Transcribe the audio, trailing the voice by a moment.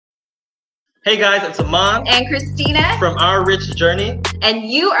Hey guys, it's Amon and Christina from Our Rich Journey. And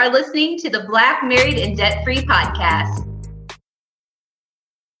you are listening to the Black Married and Debt Free podcast.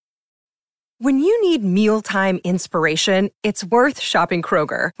 When you need mealtime inspiration, it's worth shopping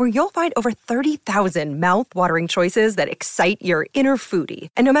Kroger, where you'll find over 30,000 mouth-watering choices that excite your inner foodie.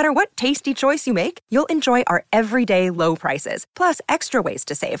 And no matter what tasty choice you make, you'll enjoy our everyday low prices, plus extra ways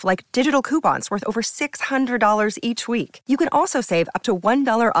to save, like digital coupons worth over $600 each week. You can also save up to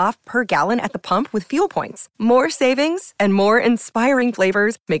 $1 off per gallon at the pump with fuel points. More savings and more inspiring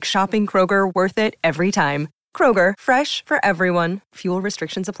flavors make shopping Kroger worth it every time. Kroger, fresh for everyone. Fuel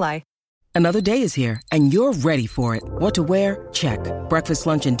restrictions apply. Another day is here, and you're ready for it. What to wear? Check. Breakfast,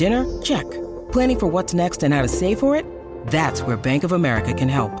 lunch, and dinner? Check. Planning for what's next and how to save for it? That's where Bank of America can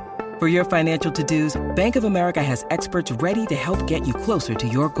help. For your financial to-dos, Bank of America has experts ready to help get you closer to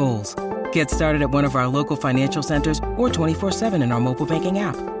your goals. Get started at one of our local financial centers or 24/7 in our mobile banking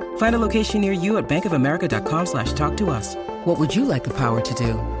app. Find a location near you at bankofamerica.com/talktous. What would you like the power to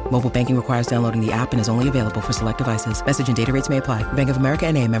do? Mobile banking requires downloading the app and is only available for select devices. Message and data rates may apply. Bank of America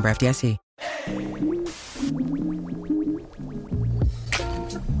N.A., member FDIC.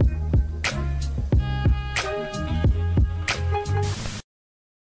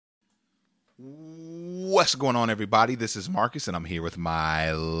 What's going on, everybody? This is Marcus, and I'm here with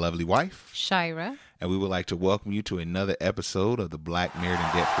my lovely wife, Shira. And we would like to welcome you to another episode of the Black Married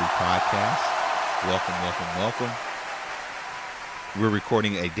and Debt Free podcast. Welcome, welcome, welcome. We're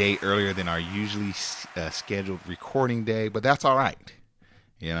recording a day earlier than our usually scheduled recording day, but that's all right.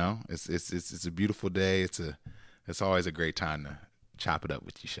 You know, it's a beautiful day. It's always a great time to chop it up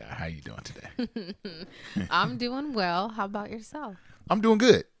with you, Shy. How you doing today? I'm doing well. How about yourself? I'm doing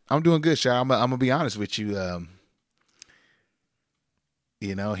good. Shy. I'm gonna be honest with you.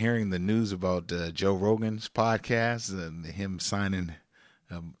 You know, hearing the news about Joe Rogan's podcast and him signing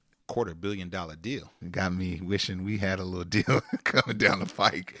 $250 million deal. It got me wishing we had a little deal coming down the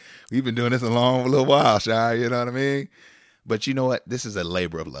pike. We've been doing this a little while, Shy, you know what I mean? But you know what? This is a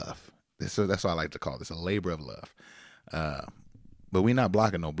labor of love. That's what I like to call this, a labor of love. But we're not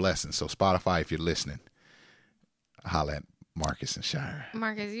blocking no blessings. So Spotify, if you're listening, holla at Marcus and Shire.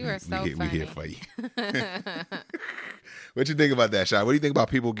 Marcus, you are so funny. We here for you. What you think about that, Shire? What do you think about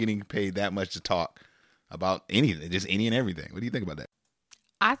people getting paid that much to talk about anything, just any and everything? What do you think about that?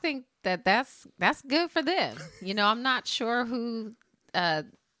 I think that's good for them. You know, I'm not sure who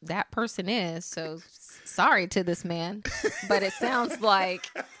that person is, so sorry to this man, but it sounds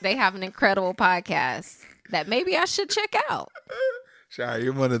like they have an incredible podcast that maybe I should check out. Shire,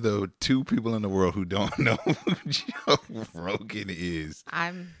 you're one of the two people in the world who don't know who Joe Rogan is.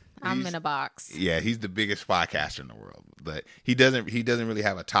 I'm in a box. Yeah, he's the biggest podcaster in the world, but he doesn't really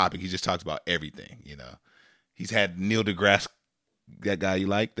have a topic. He just talks about everything. You know, he's had Neil deGrasse, that guy you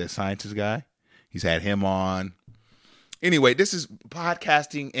like, the scientist guy. He's had him on. Anyway, this is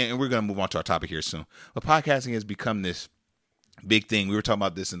podcasting, and we're going to move on to our topic here soon. But podcasting has become this big thing. We were talking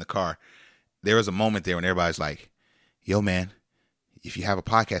about this in the car. There was a moment there when everybody's like, yo, man, if you have a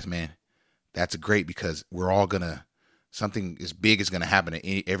podcast, man, that's great because we're all going to, something as big is going to happen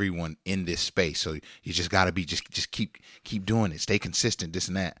to everyone in this space. So you just got to be, just keep doing it. Stay consistent, this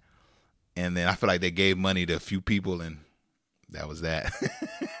and that. And then I feel like they gave money to a few people, and that was that.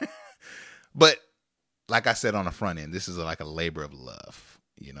 But like I said on the front end, this is like a labor of love.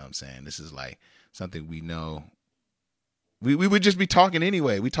 You know what I'm saying? This is like something we know. We would just be talking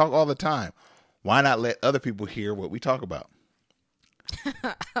anyway. We talk all the time. Why not let other people hear what we talk about?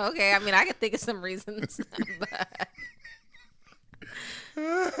 Okay, I mean, I can think of some reasons.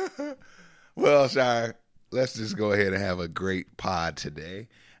 Well, Shire, let's just go ahead and have a great pod today.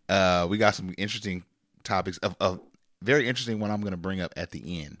 We got some interesting topics, a very interesting one I'm going to bring up at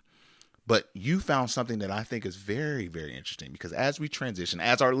the end. But you found something that I think is very, very interesting because as we transition,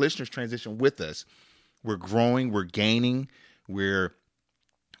 as our listeners transition with us, we're growing, we're gaining, we're,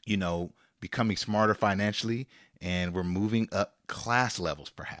 becoming smarter financially, and we're moving up class levels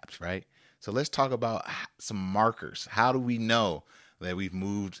perhaps, right? So let's talk about some markers. How do we know that we've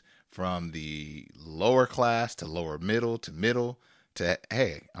moved from the lower class to lower middle to,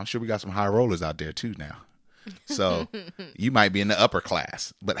 hey, I'm sure we got some high rollers out there too now. So you might be in the upper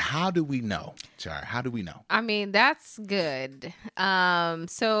class, but how do we know, Char? How do we know? I mean, that's good.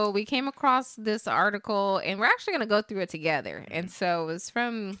 So we came across this article and we're actually going to go through it together. And so it's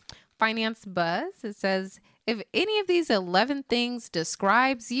from Finance Buzz. It says, if any of these 11 things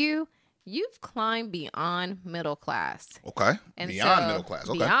describes you, you've climbed beyond middle class. Okay. And beyond middle class.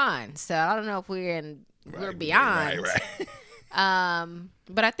 Okay. Beyond. So I don't know if we're beyond. Right.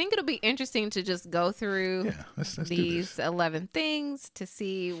 But I think it'll be interesting to just go through let's these 11 things to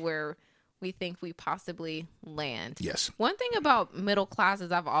see where we think we possibly land. Yes. One thing about middle class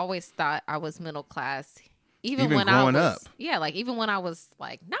is I've always thought I was middle class. Even when growing I was, up. yeah, like even when I was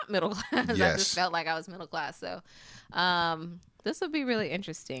like not middle class, I Yes. just felt like I was middle class. So, this would be really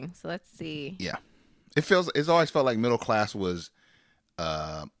interesting. So let's see. Yeah. It's always felt like middle class was,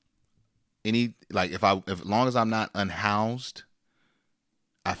 as long as I'm not unhoused,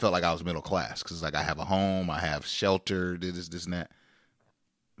 I felt like I was middle class. Cause like I have a home, I have shelter, this and that.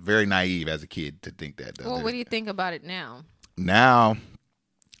 Very naive as a kid to think that. Though. Well, what do you think about it now? Now,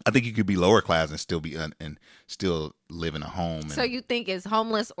 I think you could be lower class and still be and still live in a home. And So you think it's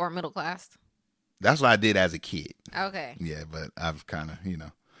homeless or middle class? that's what I did as a kid. Okay. Yeah, but I've kind of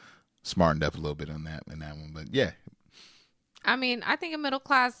smartened up a little bit on that one. But yeah, I mean, I think a middle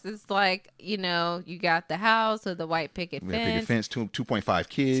class is like, you got the house with the white picket we have picket fence, fence, 2.5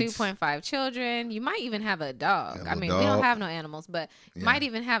 kids, 2.5 children. You might even have a dog. Yeah, I mean, little we don't dog. have no animals, but you Yeah. might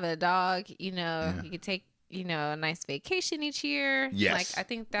even have a dog. You could take, a nice vacation each year. Yes. Like, I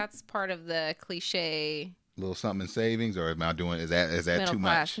think that's part of the cliche little something in savings, or am I doing? Is that middle too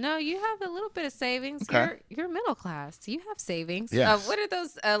class. much? No, you have a little bit of savings. Okay. You're middle class. You have savings. Yes. What are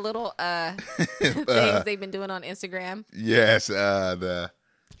those little things they've been doing on Instagram? Yes,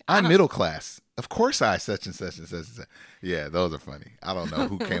 I'm middle class. Of course, I such and such and such and such. Yeah, those are funny. I don't know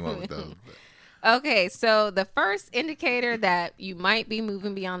who came up with those. But. Okay, so the first indicator that you might be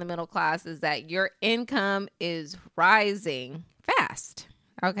moving beyond the middle class is that your income is rising fast.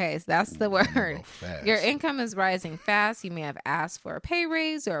 Okay, so that's the word. Fast. Your income is rising fast. You may have asked for a pay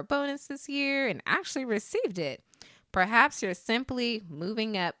raise or a bonus this year and actually received it. Perhaps you're simply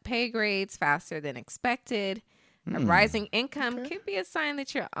moving up pay grades faster than expected. A rising income could be a sign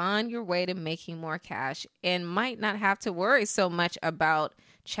that you're on your way to making more cash and might not have to worry so much about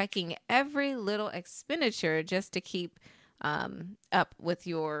checking every little expenditure just to keep up with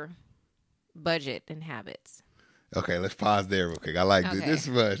your budget and habits. Okay, let's pause there real quick. I like Okay. this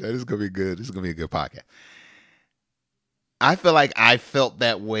much. This is gonna be good. This is gonna be a good podcast. I feel like I felt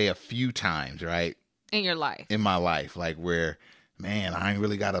that way a few times, right, In your life. in my life, like where, man, I ain't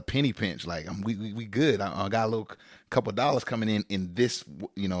really got a penny pinch. Like we good. I got a little couple dollars coming in this,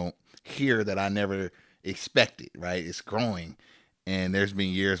 here that I never expected. Right, it's growing, and there's been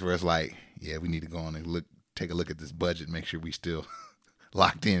years where it's like, yeah, we need to go on and take a look at this budget, make sure we still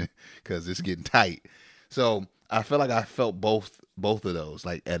locked in because it's getting tight. So I feel like I felt both of those,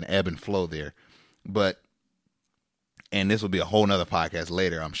 like an ebb and flow there. And this will be a whole nother podcast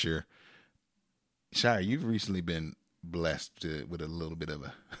later, I'm sure. Shire, you've recently been blessed with a little bit of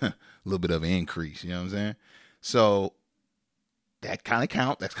an increase. You know what I'm saying? So that kind of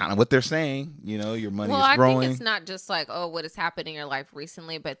count. That's kind of what they're saying. Your money is growing. I think it's not just like, what has happened in your life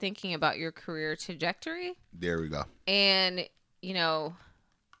recently, but thinking about your career trajectory. There we go. And,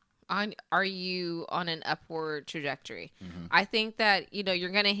 are you on an upward trajectory? Mm-hmm. I think that, you're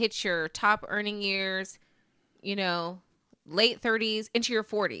going to hit your top earning years, late 30s into your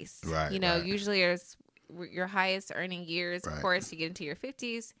 40s. Right, right. Usually is your highest earning years. Of Right. course, you get into your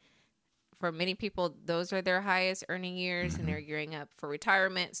 50s. For many people, those are their highest earning years, and they're gearing up for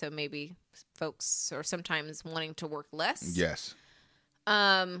retirement. So maybe folks are sometimes wanting to work less. Yes.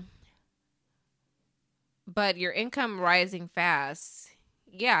 But your income rising fast,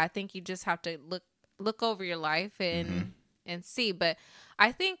 yeah, I think you just have to look over your life and see. But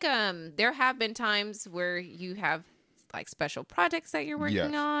I think there have been times where you have like special projects that you're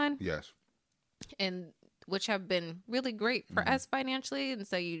working on, Yes. and which have been really great for us financially. And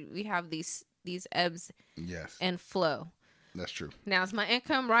so we have these ebbs Yes. and flow. That's true. Now, is my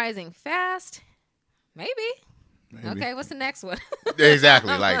income rising fast? Maybe. Okay, what's the next one?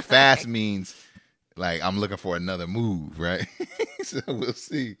 Exactly. Like fast means like I'm looking for another move, right? So we'll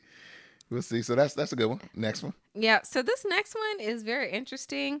see. So that's a good one. Next one. Yeah, so this next one is very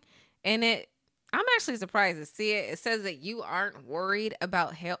interesting, and I'm actually surprised to see it. It says that you aren't worried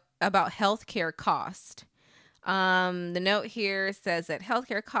about healthcare cost. The note here says that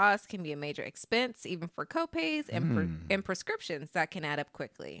healthcare costs can be a major expense, even for copays and prescriptions that can add up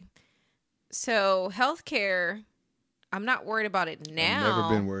quickly. So healthcare, I'm not worried about it now. I've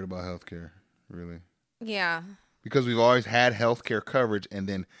never been worried about healthcare, really. Yeah. Because we've always had healthcare coverage, and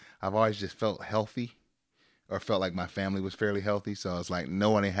then I've always just felt healthy, or felt like my family was fairly healthy. So it's like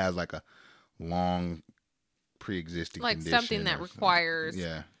no one has like a long pre-existing Like condition something that or requires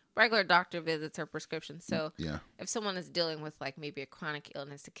yeah, regular doctor visits or prescriptions. So yeah, if someone is dealing with like maybe a chronic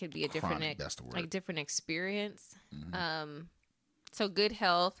illness, it could be a different, Chronic, that's the word. like different experience. So good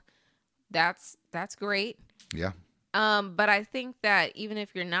health, that's great. yeah. But I think that even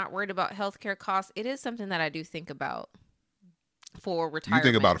if you're not worried about healthcare costs, it is something that I do think about. for retirement.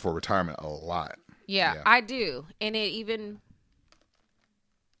 You think about it for retirement a lot. Yeah, I do. And it even,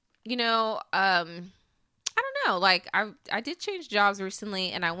 I don't know. Like I did change jobs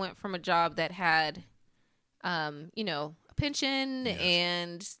recently, and I went from a job that had, a pension,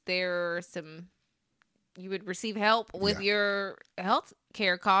 and you would receive help with your health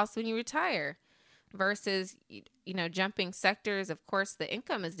care costs when you retire, versus, jumping sectors. Of course, the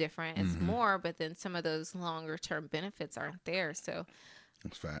income is different. It's more, but then some of those longer term benefits aren't there. So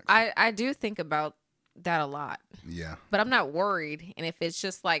that's facts. I do think about that a lot. Yeah. But I'm not worried. And if it's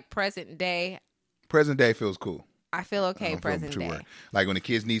just like present day feels cool. I feel okay present day. Like when the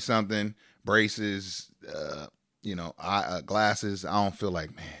kids need something, braces, glasses, I don't feel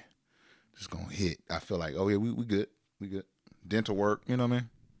like, man, just going to hit. I feel like, oh yeah, we good. We good. Dental work, you know what I mean?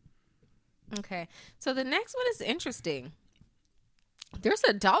 Okay. So the next one is interesting. There's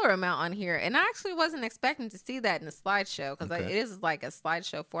a dollar amount on here, and I actually wasn't expecting to see that in the slideshow, because it is like a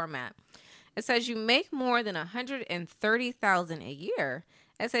slideshow format. It says you make more than $130,000 a year.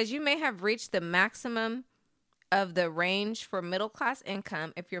 It says you may have reached the maximum of the range for middle class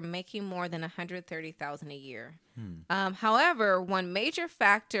income if you're making more than $130,000 a year. However, one major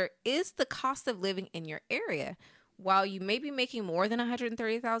factor is the cost of living in your area. While you may be making more than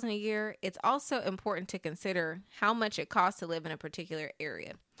 $130,000 a year, it's also important to consider how much it costs to live in a particular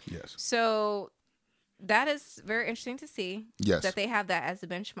area. Yes. So that is very interesting to see. Yes. That they have that as a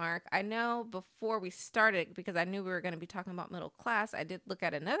benchmark. I know before we started, because I knew we were going to be talking about middle class, I did look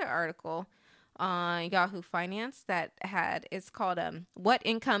at another article on Yahoo Finance that it's called What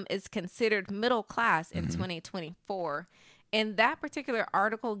Income is Considered Middle Class in 2024. And that particular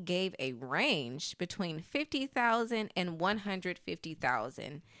article gave a range between $50,000 and $150,000.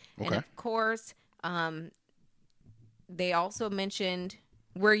 Okay. And of course, they also mentioned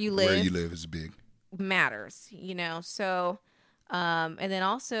where you live. Where you live is big. Matters, So, and then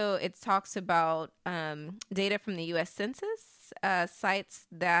also it talks about data from the U.S. Census cites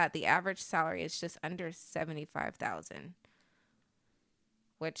that the average salary is just under $75,000,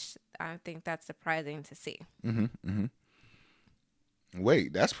 which I think that's surprising to see.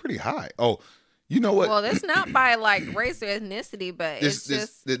 Wait, that's pretty high. Oh, you know what? Well, it's not by like race or ethnicity, but this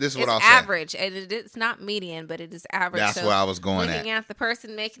is what it's I'll average, say. And it's not median, but it is average. That's where I was going looking at the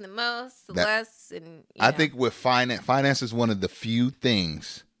person making the most, less, and I think with finance is one of the few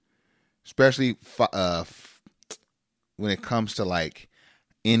things, especially when it comes to like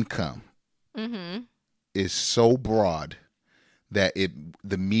income, is so broad that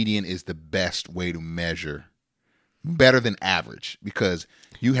the median is the best way to measure. Better than average, because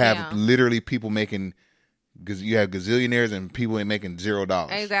you have literally people making, because you have gazillionaires and people ain't making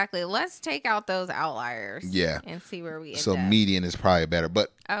 $0. Exactly. Let's take out those outliers. Yeah. And see where we end So up. median is probably better,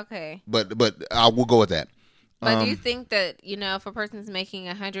 but okay. But I will go with that. But do you think that if a person's making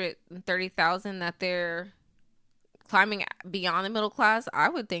 $130,000 that they're climbing beyond the middle class? I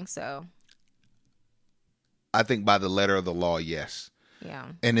would think so. I think by the letter of the law, yes. Yeah.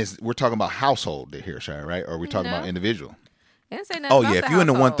 And we're talking about household here, Shire, right? Or are we talking about individual? I didn't say nothing about if you're in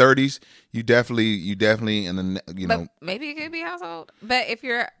the 130s, you definitely in the But maybe it could be household. But if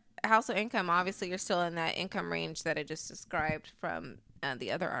you're household income, obviously you're still in that income range that I just described from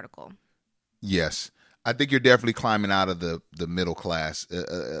the other article. Yes, I think you're definitely climbing out of the middle class.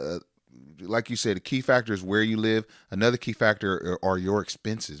 Like you said, the key factor is where you live. Another key factor are your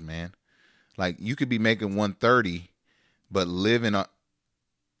expenses, man. Like you could be making 130, but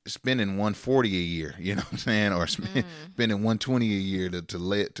spending 140 a year, you know what I'm saying, or spending 120 a year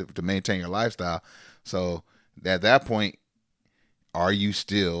to maintain your lifestyle. So at that point, are you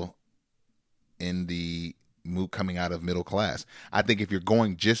still in the coming out of middle class? I think if you're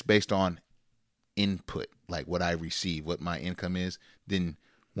going just based on input, like what I receive, what my income is, then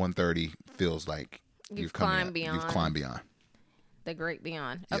 130 feels like you've climbed beyond. You've climbed beyond. The great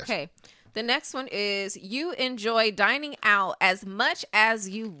beyond. Yes. Okay. The next one is you enjoy dining out as much as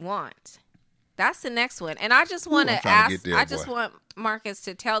you want. That's the next one. And I just want to ask, I just want Marcus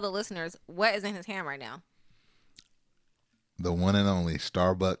to tell the listeners what is in his hand right now. The one and only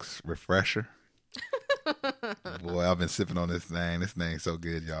Starbucks refresher. Boy, I've been sipping on this thing. This thing's so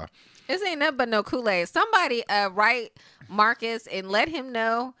good, y'all. This ain't nothing but no Kool-Aid. Somebody write Marcus and let him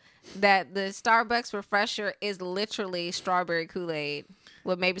know that the Starbucks refresher is literally strawberry Kool-Aid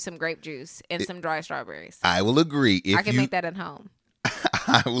with maybe some grape juice and some dry strawberries. I will agree. I can make that at home.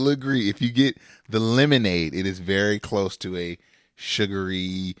 I will agree. If you get the lemonade, it is very close to a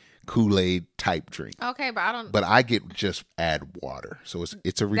sugary Kool-Aid type drink. Okay, but I don't. But I just add water, so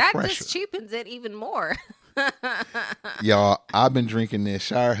it's a refresher. That just cheapens it even more. Y'all, I've been drinking this.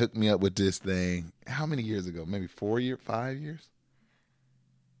 Shire hooked me up with this thing. How many years ago? Maybe 4 years, 5 years.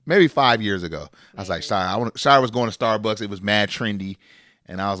 maybe 5 years ago. I was like, Shire was going to Starbucks. It was mad trendy.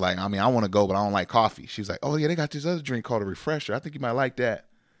 And I was like, I mean, I want to go, but I don't like coffee. She's like, oh, yeah, they got this other drink called a Refresher. I think you might like that.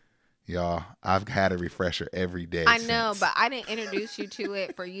 Y'all, I've had a Refresher every day. I know, but I didn't introduce you to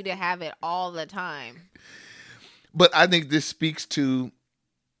it for you to have it all the time. But I think this speaks to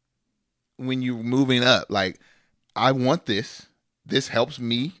when you're moving up. Like, I want this. This helps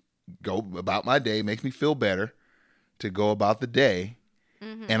me go about my day, makes me feel better to go about the day.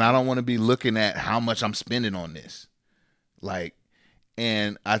 Mm-hmm. And I don't want to be looking at how much I'm spending on this. Like,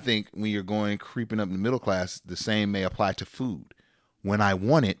 and I think when you're creeping up in the middle class, the same may apply to food. When I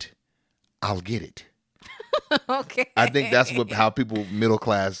want it, I'll get it. Okay. I think that's how people middle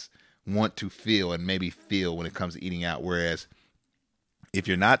class want to feel and maybe feel when it comes to eating out. Whereas if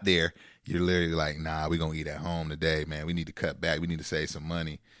you're not there, you're literally like, nah, we're going to eat at home today, man. We need to cut back. We need to save some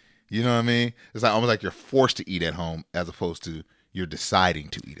money. You know what I mean? It's like almost like you're forced to eat at home as opposed to you're deciding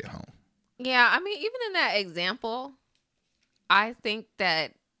to eat at home. Yeah, I mean, even in that example, I think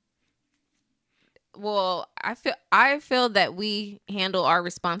that, well, I feel that we handle our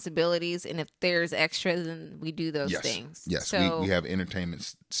responsibilities, and if there's extras, then we do those things. Yes, so we have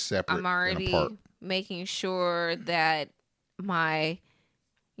entertainment separate. I'm already making sure that I'm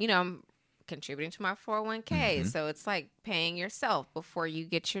contributing to my 401k. Mm-hmm. So it's like paying yourself before you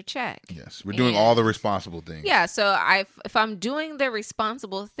get your check. Yes, we're doing all the responsible things. Yeah, so if I'm doing the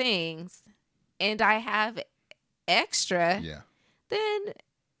responsible things and I have extra, then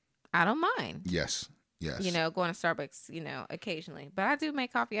I don't mind. Yes. Going to Starbucks, occasionally. But I do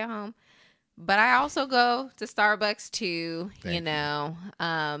make coffee at home. But I also go to Starbucks too, But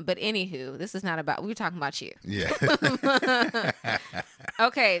anywho, this is not about, we're talking about you. Yeah.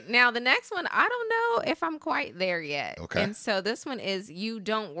 Okay, now the next one, I don't know if I'm quite there yet. Okay. And so this one is, you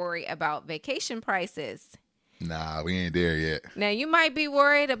don't worry about vacation prices. Nah, we ain't there yet. Now, you might be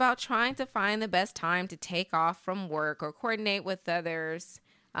worried about trying to find the best time to take off from work or coordinate with others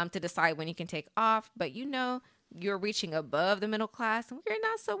to decide when you can take off. But you're reaching above the middle class and you're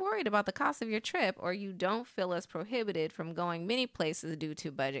not so worried about the cost of your trip, or you don't feel as prohibited from going many places due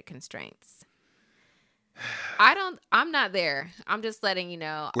to budget constraints. I'm not there. I'm just letting you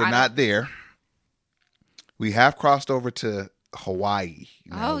know. We're not there. We have crossed over to Hawaii.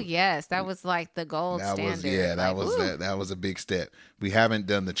 Oh yes, that was like the gold standard. That was a big step. We haven't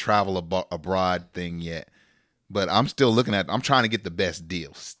done the travel abroad thing yet, but I'm still I'm trying to get the best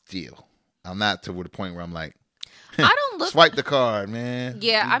deal still. I'm not to the point where I'm like, I don't look. Swipe the card, man.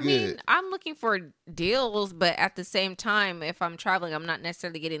 Yeah, I mean, I'm looking for deals, but at the same time, if I'm traveling, I'm not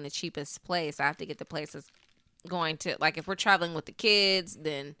necessarily getting the cheapest place. I have to get the places going to, like, if we're traveling with the kids,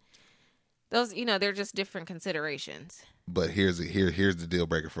 then those, they're just different considerations. But here's the deal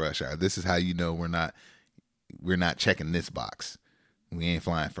breaker for us, Shire. This is how we're not checking this box. We ain't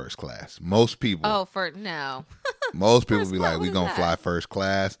flying first class. Most people. Oh, no. Most people be like, we gonna fly first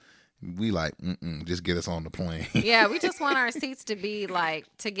class. We like, just get us on the plane. Yeah, we just want our seats to be like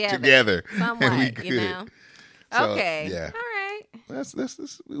together. Somewhat, So, okay. Yeah. All right.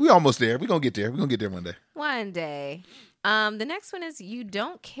 We almost there. We're gonna get there. We're gonna get there one day. One day. The next one is, you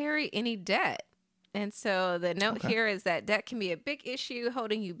don't carry any debt. And so the note here is that debt can be a big issue,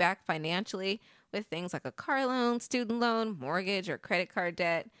 holding you back financially with things like a car loan, student loan, mortgage, or credit card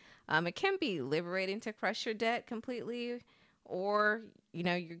debt. It can be liberating to crush your debt completely, or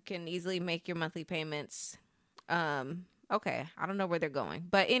you can easily make your monthly payments. Okay, I don't know where they're going,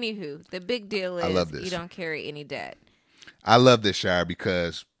 but anywho, the big deal is you don't carry any debt. I love this, Shire,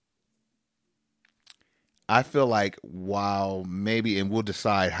 because I feel like while maybe, and we'll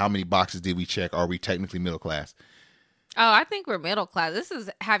decide how many boxes did we check. Are we technically middle class? Oh, I think we're middle class. This is,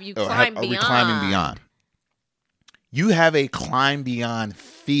 have you climbed beyond? Are we climbing beyond? You have a climb beyond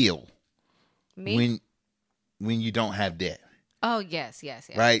feel when you don't have debt. Oh, yes.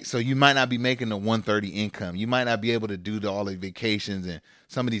 Right? So you might not be making the 130 income. You might not be able to do all the vacations and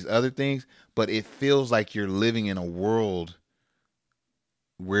some of these other things, but it feels like you're living in a world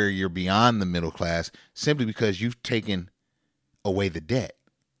where you're beyond the middle class simply because you've taken away the debt.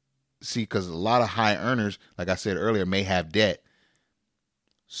 See, because a lot of high earners, like I said earlier, may have debt.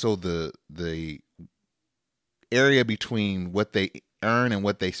 So the area between what they earn and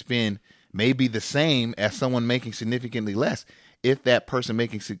what they spend may be the same as someone making significantly less, if that person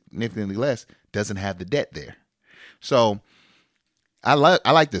making significantly less doesn't have the debt there. So I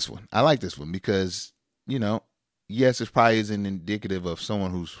like this one. I like this one because, yes, it probably isn't indicative of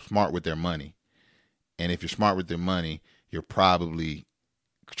someone who's smart with their money. And if you're smart with their money, you're probably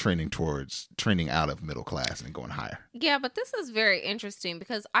trending out of middle class and going higher. Yeah, but this is very interesting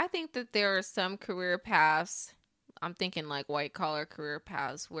because I think that there are some career paths I'm thinking like white collar career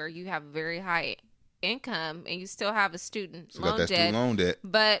paths where you have very high income and you still have a student So got loan that student debt. loan debt.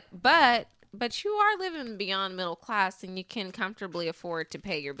 But you are living beyond middle class and you can comfortably afford to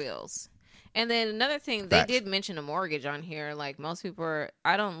pay your bills. And then another thing, Facts. they did mention a mortgage on here. Like most people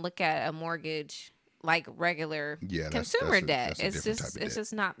I don't look at a mortgage like regular consumer debt. It's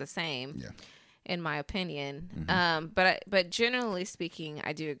just not the same. Yeah. In my opinion. Mm-hmm. But generally speaking,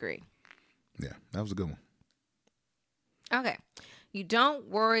 I do agree. Yeah, that was a good one. Okay. You don't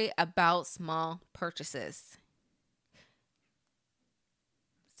worry about small purchases.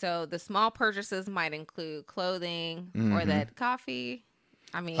 So the small purchases might include clothing or that coffee.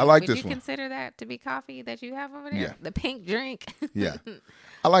 I mean, I like would this you one. consider that to be coffee that you have over there? Yeah. The pink drink. Yeah.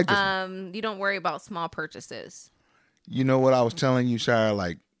 I like this one. You don't worry about small purchases. You know what I was telling you, Shara?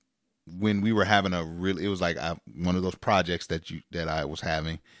 Like when we were having it was like one of those projects that I was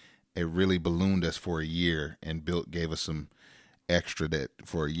having. It really ballooned us for a year and gave us some extra that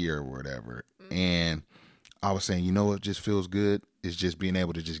for a year or whatever. Mm-hmm. And I was saying, you know what just feels good? Is just being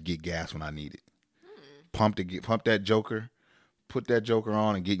able to just get gas when I need it. Pump that joker, put that joker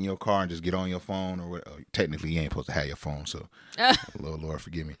on and get in your car and just get on your phone or what. Technically, you ain't supposed to have your phone, so Lord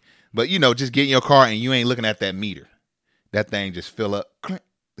forgive me. But just get in your car and you ain't looking at that meter. That thing just fill up.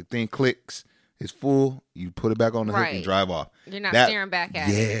 The thing clicks. It's full. You put it back on the hook and drive off. You're not staring back at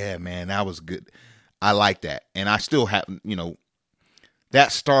it. Yeah, man, that was good. I like that, and I still have.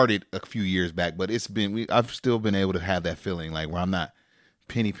 That started a few years back, but I've still been able to have that feeling like where I'm not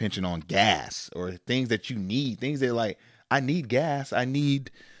penny pinching on gas or things that you need. Things that like I need gas. I need,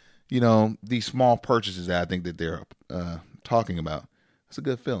 these small purchases that I think that they're talking about. It's a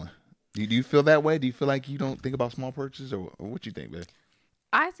good feeling. Do you feel that way? Do you feel like you don't think about small purchases, or what you think, babe?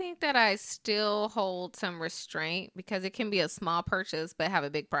 I think that I still hold some restraint because it can be a small purchase but have a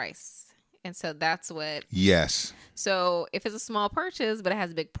big price. And so that's what. Yes. So if it's a small purchase but it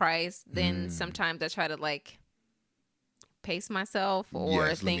has a big price, then sometimes I try to like pace myself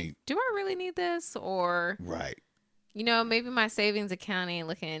or think, do I really need this? Or, right. Maybe my savings account ain't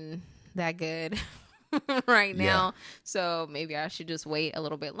looking that good right now. So maybe I should just wait a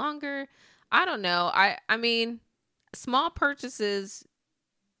little bit longer. I don't know. I mean, small purchases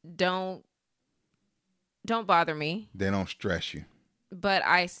don't bother me. They don't stress you. But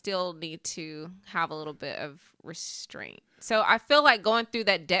I still need to have a little bit of restraint. So I feel like going through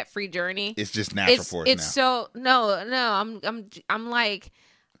that debt-free journey. It's just natural for us now. It's so no. I'm like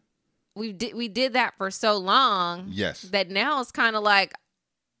we did that for so long. Yes. That now it's kind of like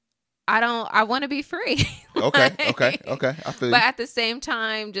I want to be free. Okay. I feel you. But at the same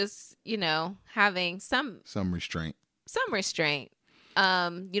time, just having some restraint. Some restraint.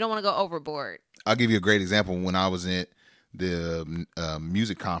 You don't want to go overboard. I'll give you a great example. When I was at the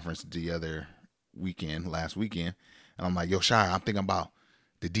music conference last weekend, and I'm like, yo, Shire, I'm thinking about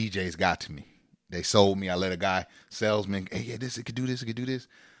the DJs got to me. They sold me. I let a guy, salesman, hey, yeah, it could do this.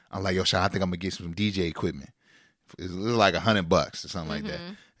 I'm like, yo, Shire, I think I'm going to get some DJ equipment. It was like $100 or something like that.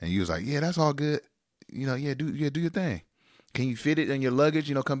 And he was like, yeah, that's all good. Do your thing. Can you fit it in your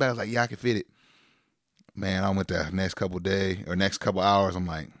luggage? Come back. I was like, yeah, I can fit it. Man, I went the next couple hours. I'm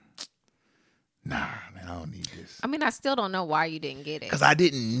like, nah, man, I don't need this. I mean, I still don't know why you didn't get it. Because I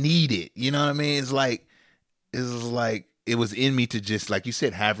didn't need it. You know what I mean? It's like it was in me to just, like you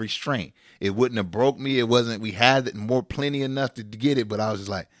said, have restraint. It wouldn't have broke me. It wasn't. We had plenty enough to get it, but I was just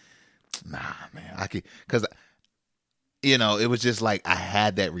like, nah, man, I could. Because it was just like I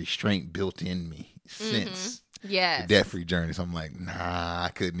had that restraint built in me since the debt-free journey. So I'm like, nah,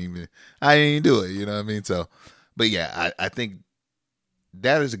 I didn't even do it. You know what I mean? So, but yeah, I think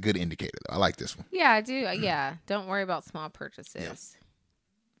that is a good indicator, though. I like this one. Yeah, I do. Yeah. Don't worry about small purchases.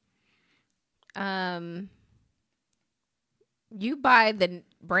 Yeah. You buy the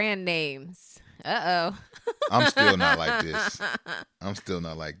brand names. Uh-oh. I'm still not like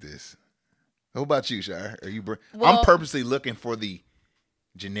this. What about you, Shire? Are you? I'm purposely looking for the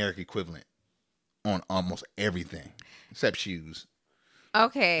generic equivalent on almost everything except shoes.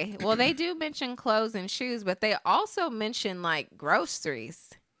 Okay. Well, they do mention clothes and shoes, but they also mention like groceries.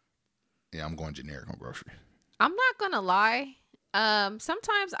 Yeah, I'm going generic on grocery. I'm not going to lie.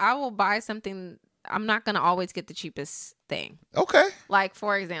 Sometimes I will buy something. I'm not going to always get the cheapest thing. Okay. Like,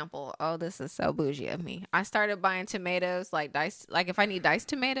 for example, this is so bougie of me. I started buying tomatoes, like diced. Like, if I need diced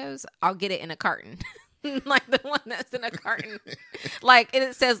tomatoes, I'll get it in a carton. Like the one that's in a carton. Like,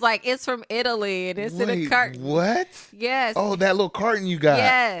 it says, like, it's from Italy and it's in a carton. What? Yes. Oh, that little carton you got.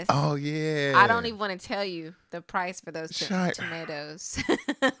 Yes. Oh, yeah. I don't even want to tell you the price for those tomatoes.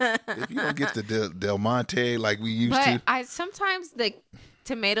 If you don't get the Del Monte like we used to. But sometimes the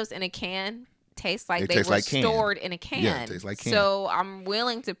tomatoes in a can taste like It they tastes were like can. stored in a can. Yeah, it tastes like can. So I'm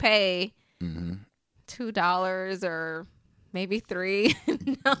willing to pay Mm-hmm. $2 or maybe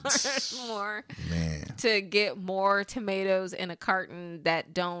 $3 more Man. to get more tomatoes in a carton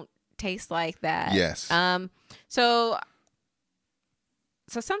that don't taste like that. Yes. So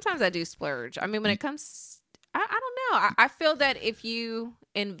sometimes I do splurge. I mean, when it comes, I don't know. I feel that if you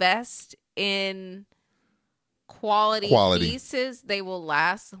invest in quality pieces, they will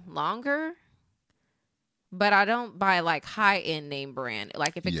last longer. But I don't buy like high-end name brand.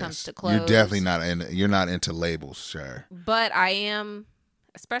 Like if it comes to clothes, you're definitely you're not into labels, sure. But I am,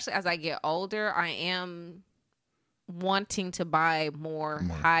 especially as I get older, I am wanting to buy more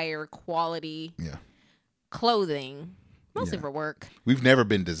higher quality clothing, mostly for work. We've never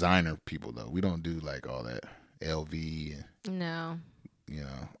been designer people though. We don't do like all that LV. No. You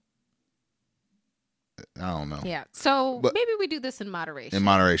know, I don't know. Yeah. So But maybe we do this in moderation. In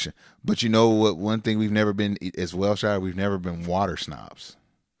moderation. But you know what? One thing we've never been as well, Shire, we've never been water snobs.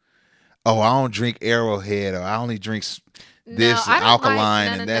 Oh, I don't drink Arrowhead, or I only drink this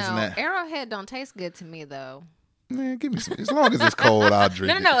alkaline and that's and that. Arrowhead don't taste good to me though. Man, give me some. As long as it's cold, I'll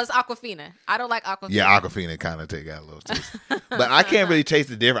drink it. No, it's Aquafina. I don't like Aquafina. Yeah, Aquafina kind of take out a little taste. But I can't really taste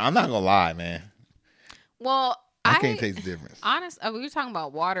the difference. I'm not going to lie, man. Well, I can't taste the difference. We were talking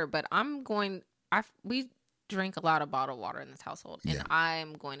about water, but we drink a lot of bottled water in this household, and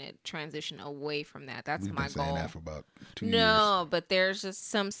I'm going to transition away from that. That's We've my been saying goal. that for about 2 years. No, but there's just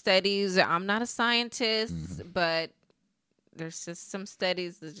some studies. I'm not a scientist, but there's just some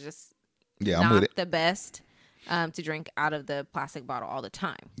studies that just I'm with not it. the best to drink out of the plastic bottle all the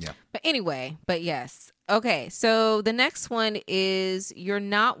time. Yeah. But anyway, yes. Okay, so the next one is you're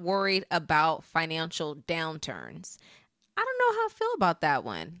not worried about financial downturns. I don't know how I feel about that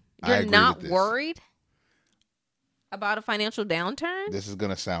one. You're not worried about a financial downturn? This is going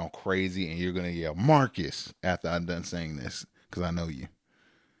to sound crazy, and you're going to yell, Marcus, after I'm done saying this, because I know you.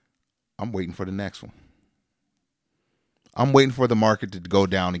 I'm waiting for the next one. I'm waiting for the market to go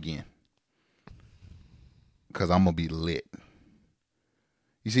down again, because I'm going to be lit.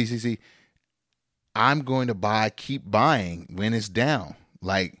 You see, I'm going to keep buying when it's down.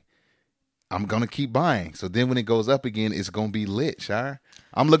 Like, I'm going to keep buying. So then when it goes up again, it's going to be lit, Shire.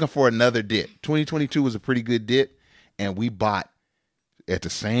 I'm looking for another dip. 2022 was a pretty good dip, and we bought at the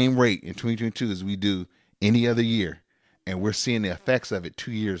same rate in 2022 as we do any other year, and we're seeing the effects of it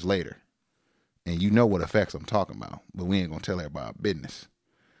 2 years later. And you know what effects I'm talking about, but we ain't going to tell everybody our business.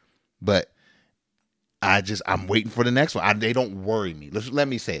 But I'm waiting for the next one. They don't worry me. Let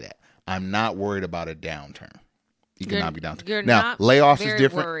me say that. I'm not worried about a downturn. Economic downturn. You're now, not layoffs very is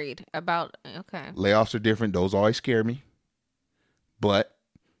different. Worried about Layoffs are different. Those always scare me. But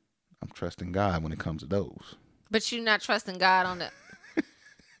I'm trusting God when it comes to those. But you're not trusting God on the.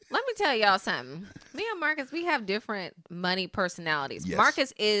 Let me tell y'all something. Me and Marcus, we have different money personalities. Yes.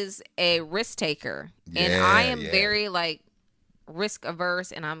 Marcus is a risk taker, and I am very risk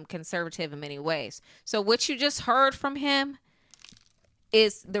averse, and I'm conservative in many ways. So what you just heard from him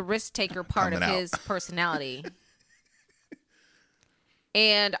is the risk taker part of his personality.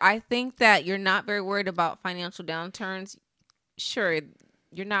 And I think that you're not very worried about financial downturns. Sure,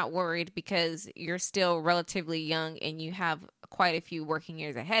 you're not worried because you're still relatively young and you have quite a few working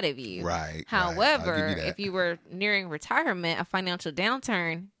years ahead of you. Right. However, if you were nearing retirement, a financial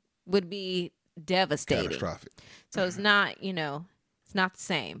downturn would be devastating. Catastrophic. So it's not, it's not the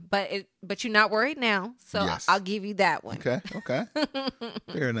same. But you're not worried now, so Yes. I'll give you that one. Okay.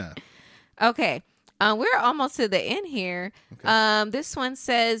 Fair enough. Okay. We're almost to the end here. Okay. This one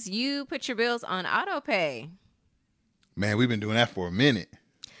says you put your bills on auto pay. Man, we've been doing that for a minute.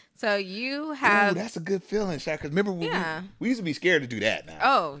 So you have. Ooh, that's a good feeling, Shaq. Because remember, we used to be scared to do that now.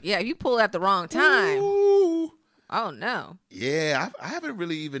 Oh, yeah. You pull at the wrong time. Ooh. Oh, no. Yeah. I haven't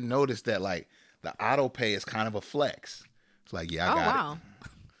really even noticed that, like, the auto pay is kind of a flex. It's like, I got it.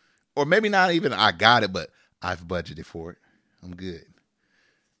 Or maybe not even I got it, but I've budgeted for it. I'm good.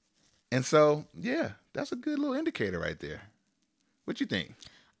 And so, that's a good little indicator right there. What you think?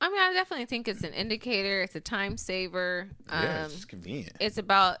 I mean, I definitely think it's an indicator. It's a time saver. It's convenient. It's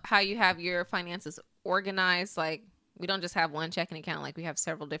about how you have your finances organized. Like, we don't just have one checking account. Like, we have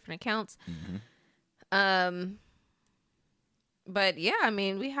several different accounts. Mm-hmm. But yeah, I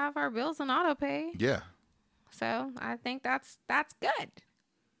mean, we have our bills on auto pay. Yeah. So I think that's good.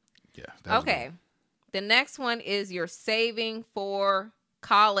 Yeah. Okay. Good. The next one is you're saving for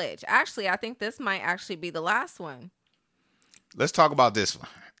college. Actually, I think this might actually be the last one. Let's talk about this one.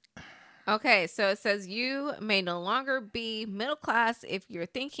 Okay, so it says you may no longer be middle class if you're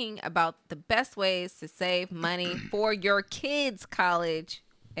thinking about the best ways to save money for your kids' college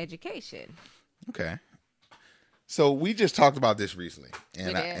education. Okay. So we just talked about this recently. And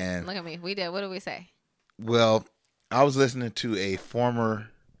We did. and Look at me. We did. What did we say? well, I was listening to a former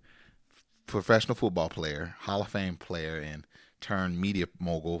professional football player, Hall of Fame player, and turned media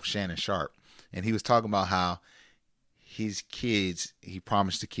mogul, Shannon Sharp. And he was talking about how his kids, he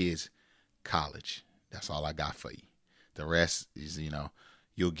promised the kids college. That's all I got for you. The rest is,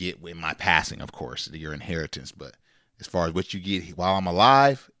 you'll get with my passing, of course, your inheritance. But as far as what you get while I'm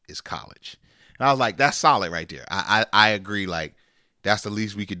alive is college. And I was like, that's solid right there. I agree. Like, that's the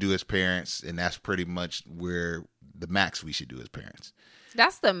least we could do as parents. And that's pretty much where the max we should do as parents.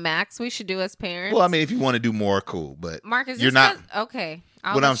 That's the max we should do as parents. Well, I mean, if you want to do more, cool. But Marcus, you're not. Okay.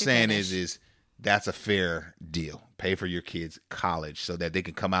 What I'm saying is that's a fair deal. Pay for your kids' college so that they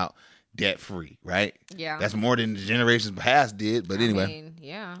can come out debt free, right? Yeah. That's more than the generations past did. But anyway. I mean,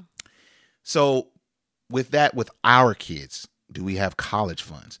 yeah. So with our kids, do we have college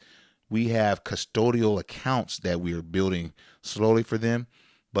funds? We have custodial accounts that we are building slowly for them.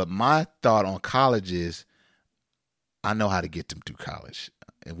 But my thought on college is, I know how to get them through college,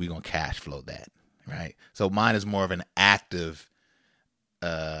 and we're going to cash flow that, right? So mine is more of an active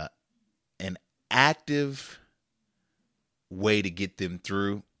way to get them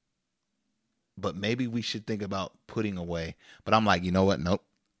through, but maybe we should think about putting away. But I'm like, you know what? Nope.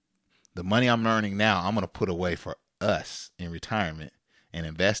 The money I'm earning now, I'm going to put away for us in retirement and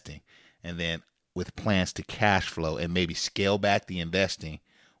investing, and then with plans to cash flow and maybe scale back the investing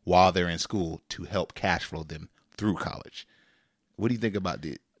while they're in school to help cash flow them through college. What do you think about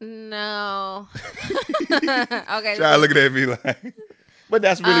that? No. Okay. Try looking at me like, but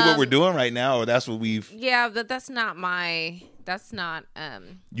that's really what we're doing right now, or that's what we've. Yeah, but that's not.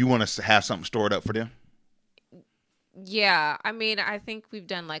 You want to have something stored up for them? Yeah, I mean, I think we've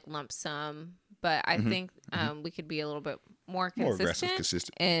done like lump sum, but I think we could be a little bit more aggressive,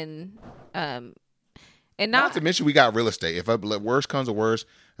 consistent, and not to mention we got real estate. If worst comes to worst,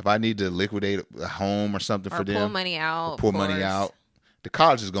 if I need to liquidate a home or something for them, pull money out, the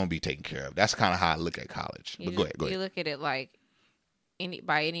college is going to be taken care of. That's kind of how I look at college. But go ahead. You look at it like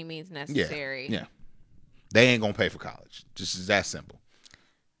by any means necessary. Yeah. They ain't going to pay for college. Just that simple.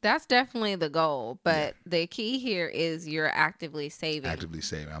 That's definitely the goal, but the key here is you're actively saving.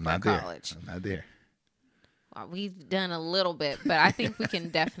 I'm not there. Well, we've done a little bit, but I think we can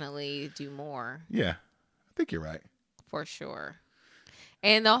definitely do more. Yeah, I think you're right. For sure.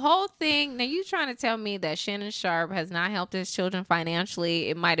 And the whole thing, now you trying to tell me that Shannon Sharp has not helped his children financially?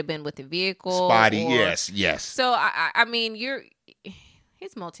 It might have been with the vehicle. Spotty, yes. So, I mean,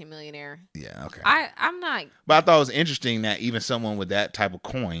 he's multimillionaire. Yeah, okay. I'm not. But I thought it was interesting that even someone with that type of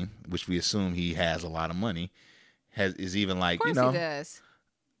coin, which we assume he has a lot of money, is even like, Of course he does.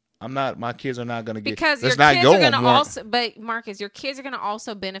 My kids are not going to get. Because your kids are going to also, but Marcus, your kids are going to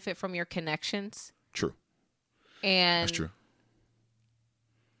also benefit from your connections. True. And that's true.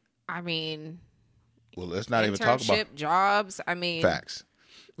 I mean, well, let's not even talk about jobs. I mean, facts.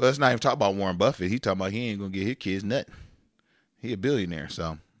 Well, let's not even talk about Warren Buffett. He talking about he ain't going to get his kids nothing. He a billionaire,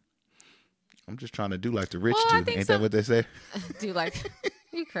 so I'm just trying to do like the rich do. Ain't that what they say? Do like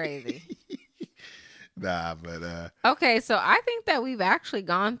you crazy. Nah, but okay, so I think that we've actually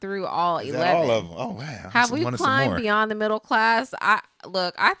gone through all 11. All of them. Oh wow! Have we climbed beyond the middle class? I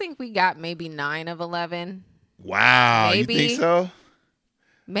think we got maybe 9 of 11. Wow, maybe. You think so?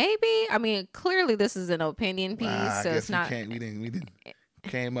 Maybe. I mean, clearly this is an opinion piece, so it's not. We didn't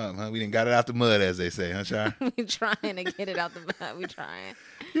came up, huh? We didn't got it out the mud, as they say, huh, Char? We trying to get it out the mud. We trying.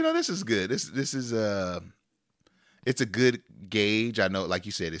 This is good. This is it's a good gauge. I know, like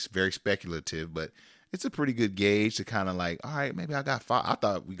you said, it's very speculative, but it's a pretty good gauge to kind of like, all right, maybe I got 5. I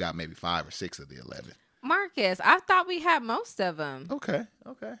thought we got maybe 5 or 6 of the 11. Marcus, I thought we had most of them. Okay.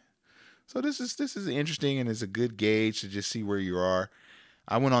 So this is interesting, and it's a good gauge to just see where you are.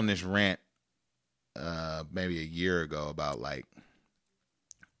 I went on this rant maybe a year ago about like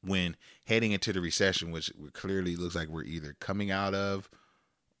when heading into the recession, which clearly looks like we're either coming out of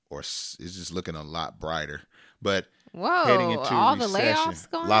or it's just looking a lot brighter. But heading into all recession, the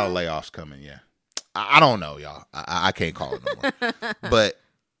layoffs going a lot of layoffs coming, yeah. I don't know, y'all. I can't call it no more. But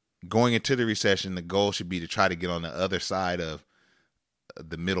going into the recession, the goal should be to try to get on the other side of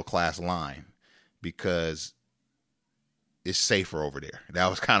the middle class line because it's safer over there. That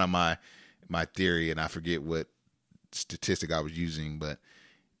was kind of my theory, and I forget what statistic I was using, but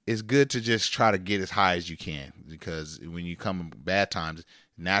it's good to just try to get as high as you can because when you come in bad times,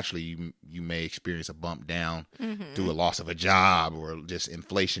 naturally you may experience a bump down through a loss of a job or just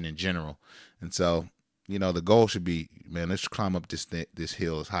inflation in general. And so, the goal should be, man, let's climb up this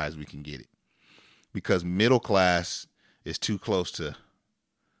hill as high as we can get it because middle class is too close to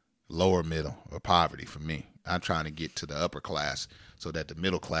lower middle or poverty for me. I'm trying to get to the upper class so that the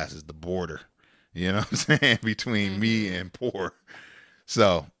middle class is the border, you know what I'm saying, between me and poor.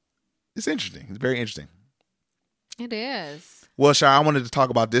 So it's interesting. It's very interesting. It is. Well, Shar, I wanted to talk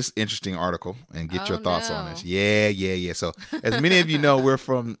about this interesting article and get your thoughts on this. Yeah. So as many of you know, we're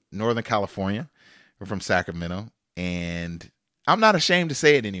from Northern California. We're from Sacramento. And I'm not ashamed to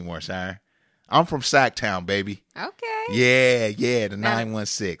say it anymore, Shar. I'm from Sacktown, baby. Okay. Yeah, the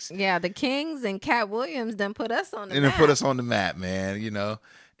 916. Yeah, the Kings and Cat Williams done put us on the And map. then put us on the map, man, you know.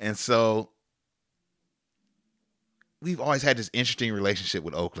 And so we've always had this interesting relationship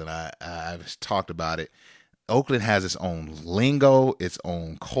with Oakland. I've talked about it. Oakland has its own lingo, its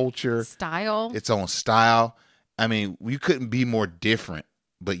own culture, Style. its own style. I mean, we couldn't be more different,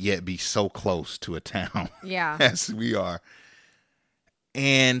 but yet be so close to a town Yeah. as we are.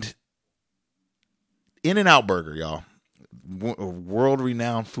 And In-N-Out Burger, y'all, a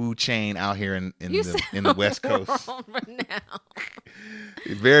world-renowned food chain out here in the West Coast. World-renowned.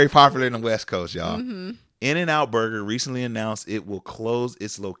 Very popular in the West Coast, y'all. Mm-hmm. In-N-Out Burger recently announced it will close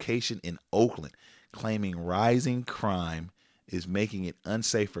its location in Oakland, claiming rising crime is making it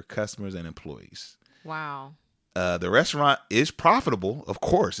unsafe for customers and employees. Wow. The restaurant is profitable, of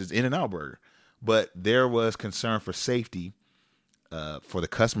course, it's In-N-Out Burger, but there was concern for safety for the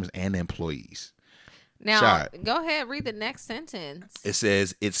customers and the employees. Now, go ahead, read the next sentence. It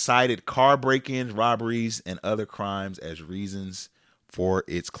says it cited car break-ins, robberies, and other crimes as reasons for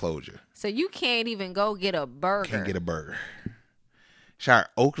its closure. So you can't even go get a burger. Can't get a burger. Shire,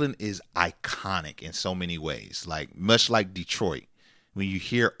 Oakland is iconic in so many ways. Like much like Detroit. When you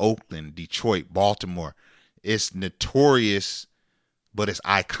hear Oakland, Detroit, Baltimore, it's notorious, but it's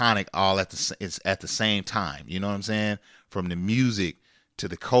iconic all at the same time. You know what I'm saying? From the music to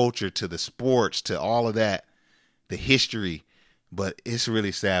the culture to the sports to all of that, the history. But it's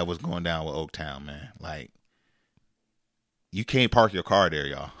really sad what's going down with Oaktown, man. Like, you can't park your car there,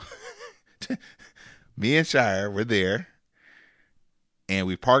 y'all. Me and Shire were there, and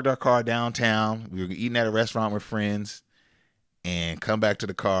we parked our car downtown. We were eating at a restaurant with friends, and come back to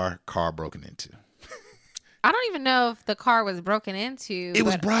the car broken into. I don't even know if the car was broken into. It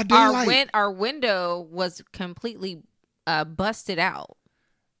was broad daylight. Our window was completely busted out.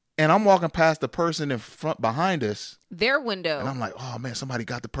 And I'm walking past the person in front behind us. Their window. And I'm like, oh, man, somebody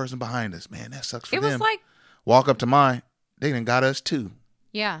got the person behind us. Man, that sucks for them. It was like. Walk up to mine. They done got us too.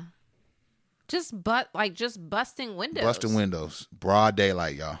 Yeah. Just busting windows. Busting windows. Broad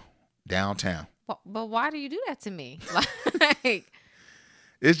daylight, y'all. Downtown. But why do you do that to me? Like,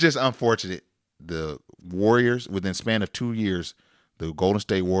 it's just unfortunate. The Warriors, within span of 2 years, the Golden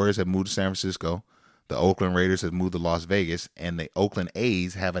State Warriors have moved to San Francisco. The Oakland Raiders have moved to Las Vegas, and the Oakland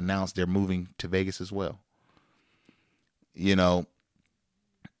A's have announced they're moving to Vegas as well. You know,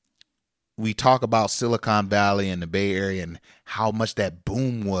 we talk about Silicon Valley and the Bay Area and how much that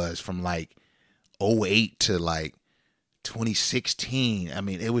boom was from like 2008 to like 2016. I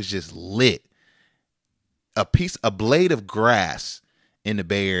mean, it was just lit. A blade of grass in the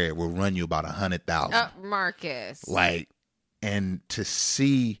Bay Area will run you about $100,000. Marcus. Like, and to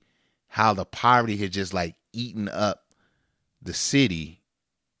see how the poverty had just like eaten up the city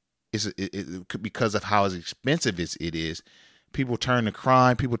because of how expensive it is. People turn to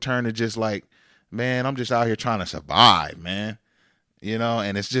crime. People turn to just like, man, I'm just out here trying to survive, man. You know,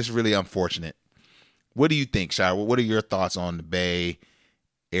 and it's just really unfortunate. What do you think, Shire? What are your thoughts on the Bay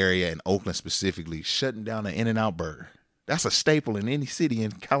Area and Oakland specifically shutting down an In-N-Out Burger? That's a staple in any city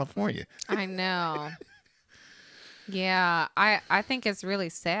in California. I know. Yeah, I think it's really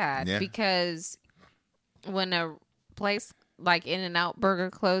sad because when a place like In-N-Out Burger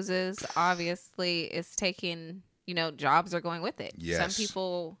closes, obviously it's taking, jobs are going with it. Yes. Some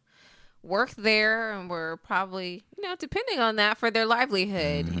people work there and were probably, depending on that for their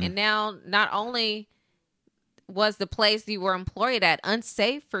livelihood. Mm-hmm. And now not only was the place you were employed at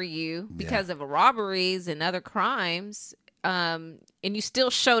unsafe for you because of robberies and other crimes, and you still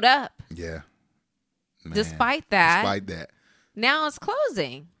showed up. Yeah. Man. Despite that, now it's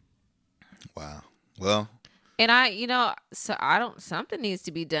closing. Wow. Well, and something needs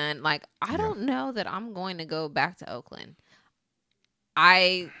to be done. Like, I don't know that I'm going to go back to Oakland.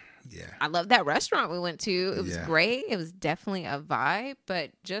 I love that restaurant we went to. It was great. It was definitely a vibe,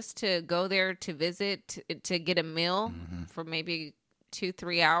 but just to go there to visit, to get a meal for maybe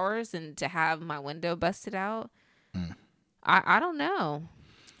 2-3 hours and to have my window busted out, I don't know.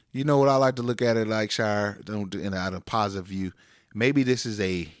 You know what I like to look at it like, Shire, out of a positive view. Maybe this is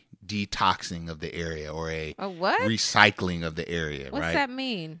a detoxing of the area or a what? Recycling of the area. What's right? that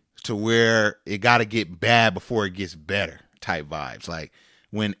mean? To where it got to get bad before it gets better type vibes. Like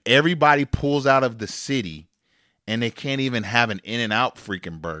when everybody pulls out of the city and they can't even have an In-N-Out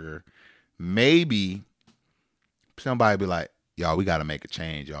freaking burger, maybe somebody be like, y'all, we got to make a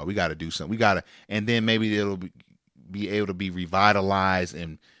change, y'all. We got to do something. And then maybe it'll be able to be revitalized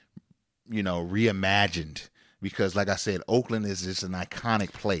and, reimagined. Because like I said, Oakland is just an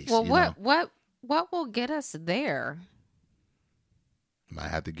iconic place. Well, what will get us there? Might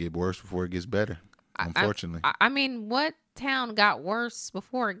have to get worse before it gets better, unfortunately. I mean, what town got worse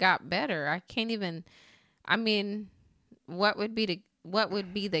before it got better? I can't even. I mean, what would be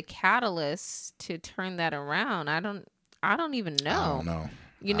the catalyst to turn that around? I don't even know. I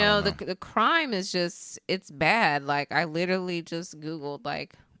don't know. The crime is just, it's bad. Like, I literally just Googled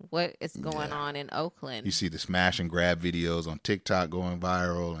like what is going on in Oakland. You see the smash and grab videos on TikTok going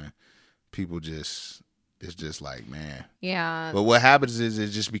viral, and people it's just like, man. Yeah. But what happens is it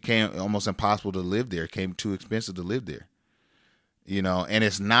just became almost impossible to live there. It became too expensive to live there. And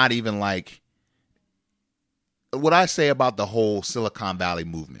it's not even like, what I say about the whole Silicon Valley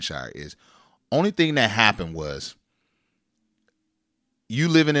movement, Shire, is only thing that happened was you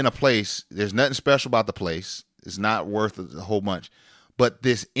living in a place, there's nothing special about the place. It's not worth a whole bunch. But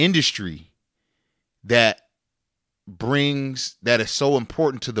this industry that is so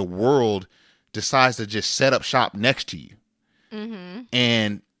important to the world decides to just set up shop next to you. Mm-hmm.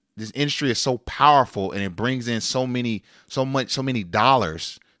 And this industry is so powerful, and it brings in so many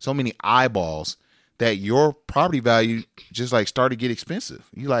dollars, so many eyeballs, that your property value just like started to get expensive.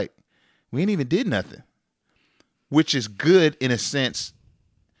 You like, we ain't even did nothing, which is good in a sense,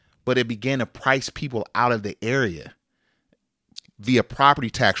 but it began to price people out of the area via property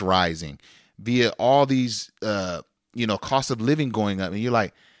tax rising, via all these, cost of living going up. And you're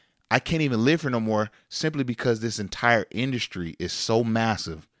like, I can't even live here no more, simply because this entire industry is so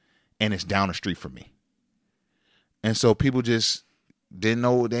massive and it's down the street from me. And so people just didn't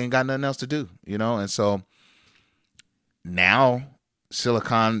know, they ain't got nothing else to do, And so now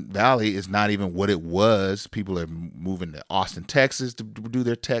Silicon Valley is not even what it was. People are moving to Austin, Texas to do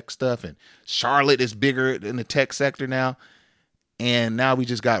their tech stuff. And Charlotte is bigger in the tech sector now. And now we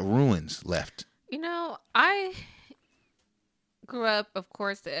just got ruins left. I grew up, of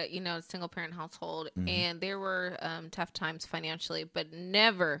course, single parent household, mm-hmm. and there were tough times financially, but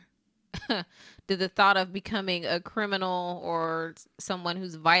never did the thought of becoming a criminal or someone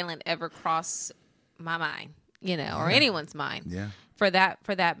who's violent ever cross my mind, or anyone's mind. Yeah. For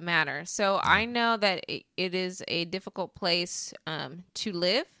that matter. So I know that it is a difficult place to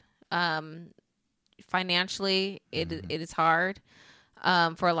live. Financially, it is hard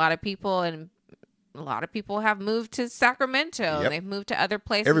for a lot of people, and a lot of people have moved to Sacramento. Yep. They've moved to other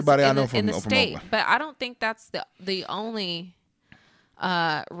places. Everybody I know in the state, Oakland. But I don't think that's the only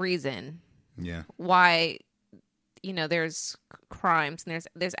reason. Yeah. Why there's crimes, and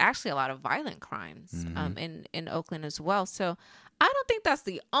there's actually a lot of violent crimes in Oakland as well. So I don't think that's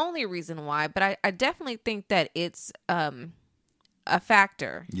the only reason why, but I definitely think that it's a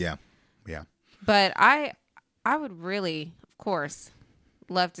factor. Yeah. Yeah. But I would really, of course,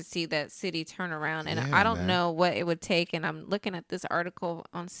 love to see that city turn around. And I don't know what it would take. And I'm looking at this article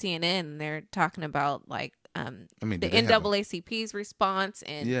on CNN, and they're talking about like the NAACP's response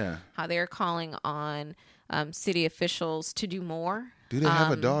and how they're calling on city officials to do more. Do they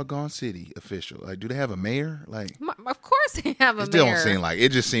have a doggone city official? Like, do they have a mayor? Like, of course they have a mayor. It still don't seem like,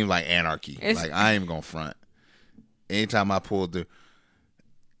 it just seems like anarchy. Like, I ain't even gonna front. Anytime I pull through,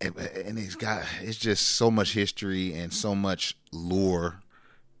 and it's just so much history and so much lure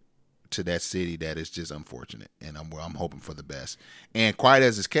to that city that it's just unfortunate. And I'm hoping for the best. And quiet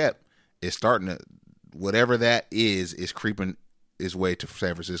as it's kept, it's starting to, whatever that is creeping its way to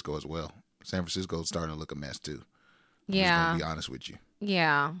San Francisco as well. San Francisco is starting to look a mess too. I'm just gonna be honest with you.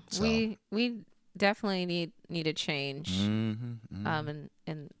 Yeah, so. we definitely need a change in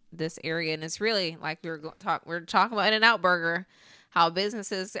this area, and it's really like we're talking about In-N-Out Burger, how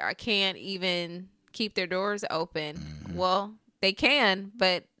businesses can't even keep their doors open. Mm-hmm. Well, they can,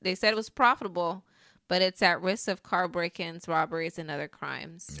 but they said it was profitable, but it's at risk of car break-ins, robberies, and other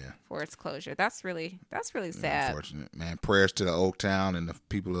crimes for its closure. That's really sad. Unfortunate, man. Prayers to the Oaktown and the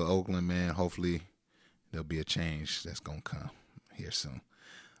people of Oakland, man. Hopefully there'll be a change that's going to come here soon.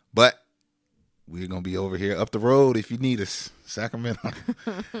 But we're going to be over here up the road if you need us, Sacramento.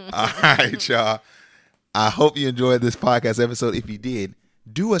 All right, y'all. I hope you enjoyed this podcast episode. If you did,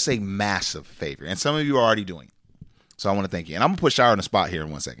 do us a massive favor. And some of you are already doing it. So I want to thank you. And I'm going to put Shire on the spot here in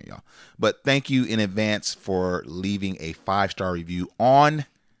 1 second, y'all. But thank you in advance for leaving a 5-star review on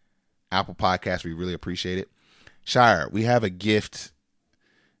Apple Podcasts. We really appreciate it. Shire, we have a gift.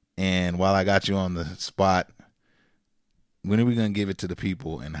 And while I got you on the spot, When are we going to give it to the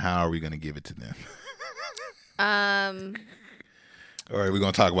people, and how are we going to give it to them? Or are we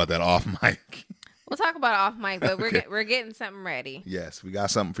going to talk about that off mic? We'll talk about it off mic, but we're getting something ready. Yes, we got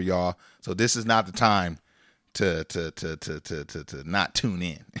something for y'all. So this is not the time to not tune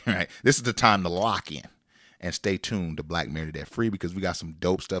in. Right? This is the time to lock in and stay tuned to Black Married Debt Free, because we got some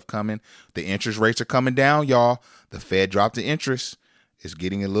dope stuff coming. The interest rates are coming down, y'all. The Fed dropped the interest. It's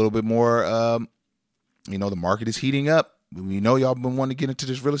getting a little bit more. The market is heating up. We know y'all been wanting to get into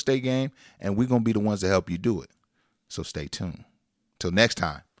this real estate game, and we're gonna be the ones to help you do it. So stay tuned. Till next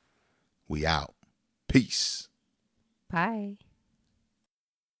time, we out. Peace. Bye.